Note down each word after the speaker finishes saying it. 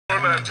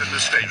Lads in the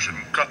station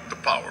cut the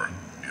power.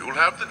 You'll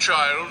have the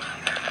child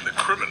and the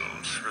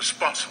criminals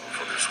responsible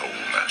for this whole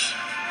mess.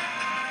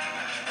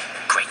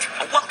 Great.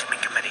 A welcoming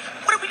committee.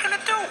 What are we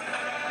gonna do?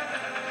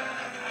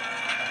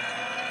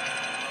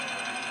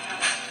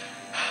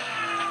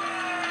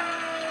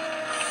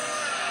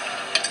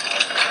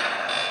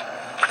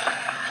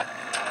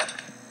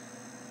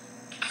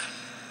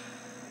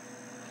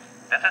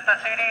 This is the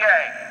CDA.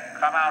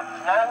 Come out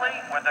slowly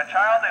with the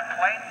child in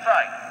plain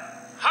sight.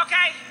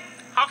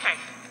 Okay.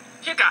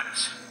 You got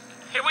us.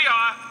 Here we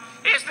are.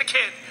 Here's the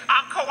kid.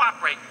 I'll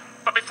cooperate.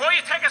 But before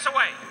you take us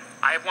away,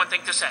 I have one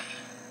thing to say.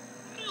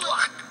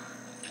 Look.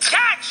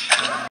 Catch!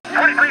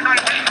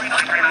 2319,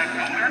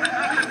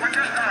 2319.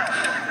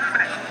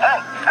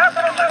 Oh, half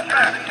of the left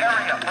back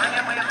area. Bring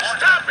in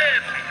reinforcements. Stop it!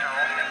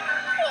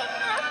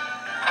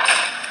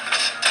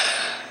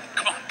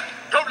 Come on.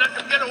 Don't let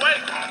them get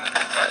away.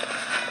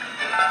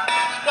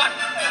 What?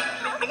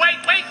 No,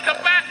 wait,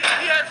 come back.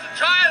 He has the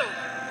child.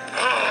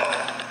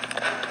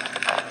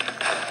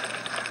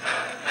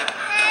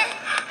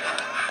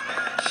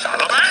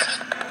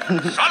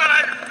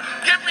 Sullivan,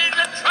 give me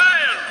the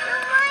child.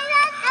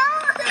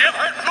 Give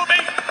her to me.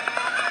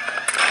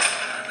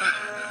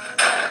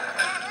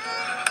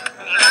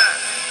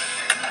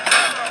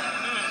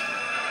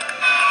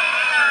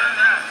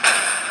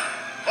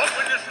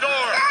 Open this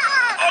door.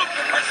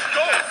 Open this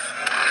door.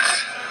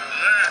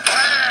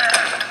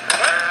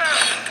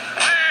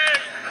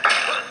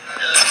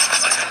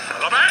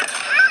 Sullivan,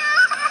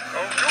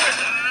 don't do it.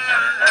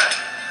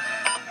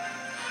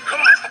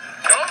 Come on,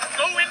 don't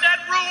go in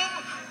that room.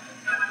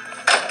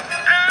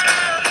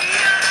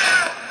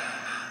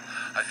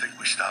 I think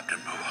we stopped him,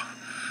 Boo.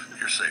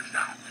 You're safe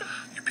now.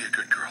 You be a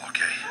good girl,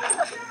 okay?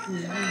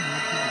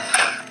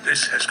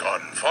 This has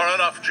gone far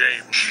enough,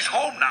 James. She's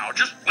home now.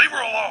 Just leave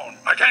her alone.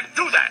 I can't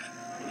do that.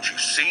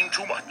 She's seen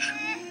too much.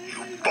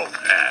 You both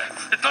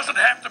have. It doesn't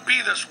have to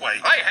be this way.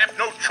 I have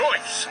no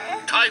choice.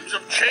 Times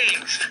have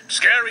changed.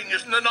 Scaring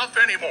isn't enough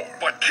anymore.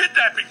 But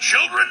kidnapping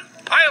children?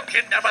 I'll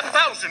kidnap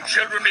 1,000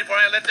 children before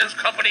I let this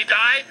company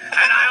die,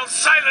 and I'll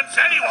silence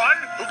anyone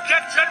who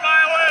gets in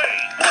my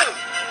way.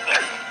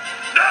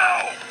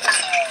 No!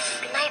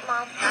 Good night,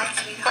 Mom.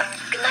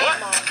 Good night,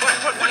 Mom.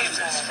 What is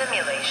this?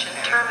 Simulation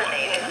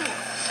terminated.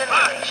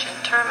 Simulation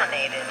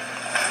terminated.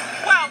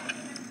 Well,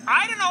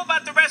 I don't know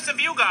about the rest of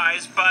you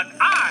guys, but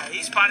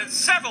I spotted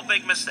several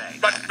big mistakes.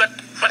 But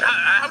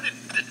how did...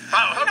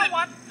 You know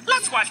what?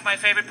 Let's watch my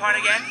favorite part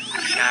again,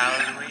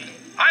 shall we?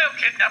 I'll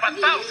kidnap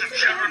 1,000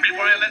 children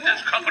before I let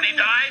this company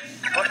die.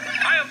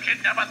 I'll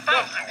kidnap 1,000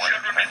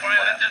 children before I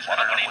let this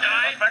company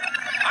die.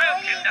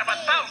 I'll kidnap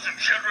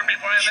 1,000 children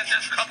before I let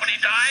this company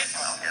die.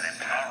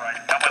 All right,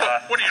 come with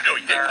us. What are you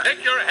doing?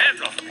 Take your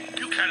hands off me.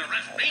 You can't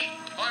arrest me.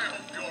 I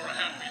hope you're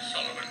happy,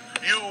 Sullivan.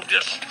 You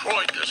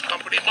destroyed this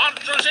company.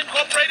 Monsters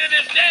Incorporated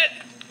is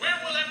dead. Where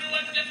will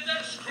everyone get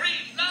their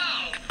scream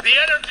now? The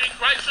energy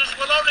crisis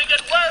will only get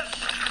worse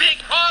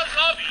because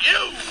of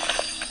you.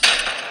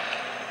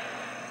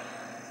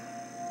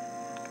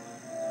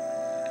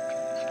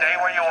 Stay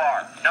where you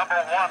are. Number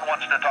 1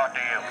 wants to talk to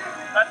you.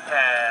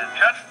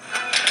 Attention.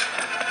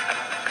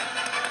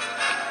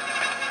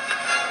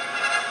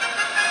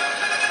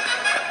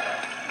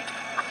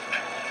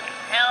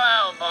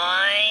 Hello,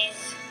 boys.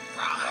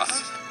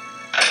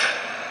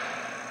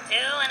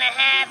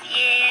 2.5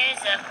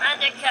 years of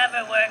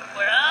undercover work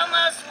were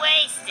almost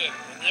wasted.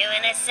 You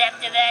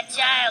intercepted that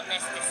child,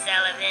 Mr.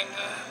 Sullivan.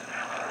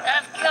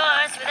 Of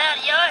course,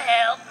 without your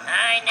help,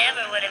 I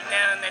never would have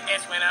known that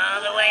this went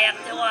all the way up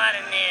to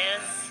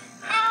Waternoose.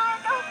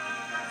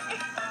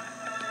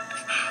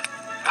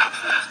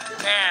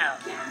 Now,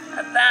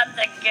 about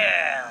the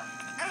girl.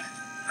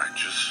 I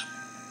just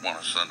want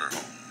to send her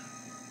home.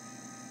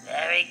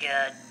 Very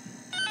good.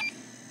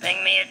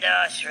 Bring me a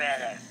door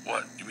shredder.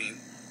 What? You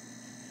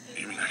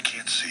mean I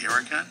can't see her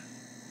again?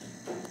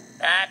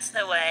 That's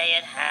the way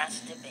it has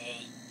to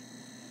be.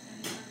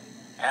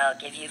 I'll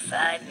give you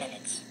 5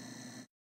 minutes.